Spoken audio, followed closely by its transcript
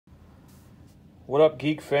What up,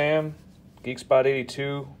 Geek fam?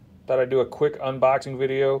 GeekSpot82. Thought I'd do a quick unboxing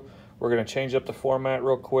video. We're going to change up the format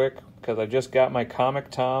real quick because I just got my Comic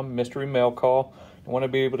Tom mystery mail call. I want to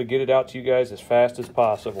be able to get it out to you guys as fast as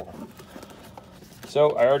possible.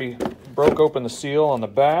 So I already broke open the seal on the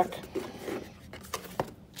back.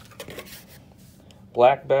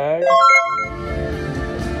 Black bag.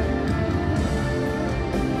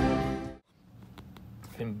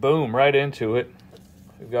 And boom, right into it.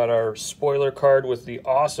 We've got our spoiler card with the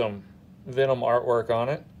awesome Venom artwork on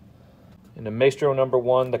it. And the Maestro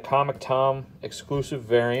 #1, the Comic Tom exclusive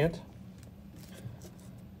variant.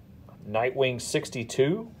 Nightwing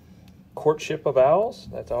 62. Courtship of Owls.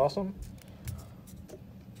 That's awesome.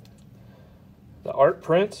 The art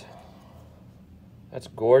print. That's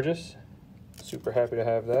gorgeous. Super happy to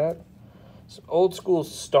have that. Some old school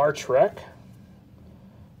Star Trek.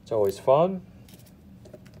 It's always fun.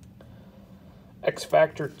 X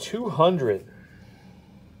Factor 200.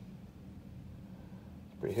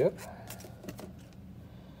 Pretty hip.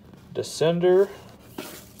 Descender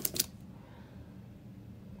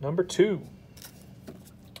 #2.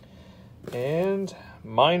 And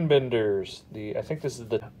Mindbenders. I think this is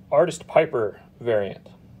the Artist Piper variant.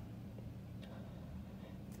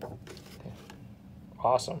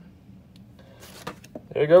 Awesome.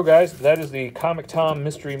 There you go, guys. That is the Comic Tom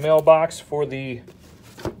mystery mailbox for the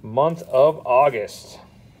month of August.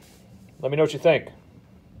 Let me know what you think.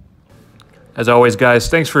 As always, guys,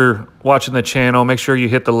 thanks for watching the channel. Make sure you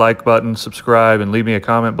hit the like button, subscribe, and leave me a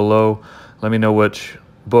comment below. Let me know which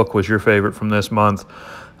book was your favorite from this month.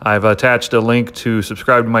 I've attached a link to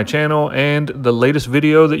subscribe to my channel and the latest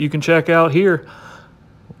video that you can check out here.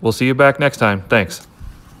 We'll see you back next time. Thanks.